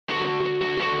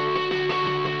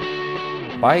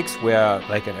Bikes were,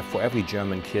 like for every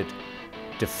German kid,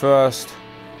 the first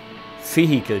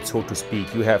vehicle, so to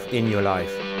speak, you have in your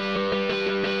life.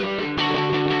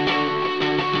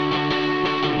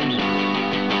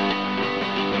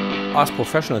 As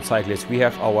professional cyclists, we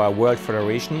have our World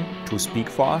Federation to speak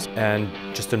for us, and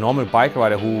just a normal bike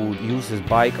rider who uses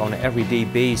bike on an everyday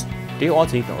basis, they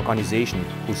also need an organization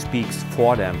who speaks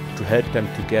for them, to help them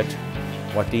to get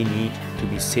what they need to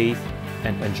be safe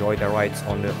and enjoy their rides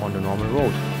on the normal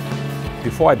road.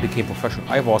 Before I became professional,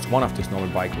 I was one of these normal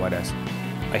bike riders.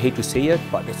 I hate to say it,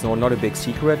 but it's not a big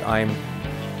secret. I'm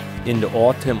in the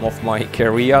autumn of my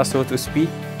career, so to speak.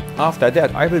 After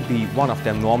that, I will be one of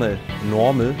them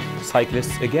normal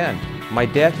cyclists again. My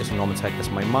dad is a normal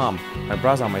cyclist, my mom, my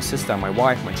brother, my sister, my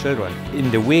wife, my children.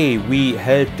 In the way we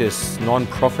help this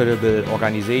non-profitable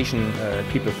organization,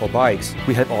 PeopleForBikes,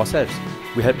 we help ourselves.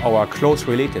 We help our close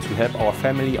relatives, we help our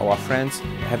family, our friends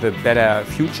have a better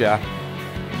future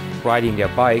riding their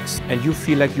bikes, and you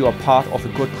feel like you are part of a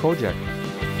good project.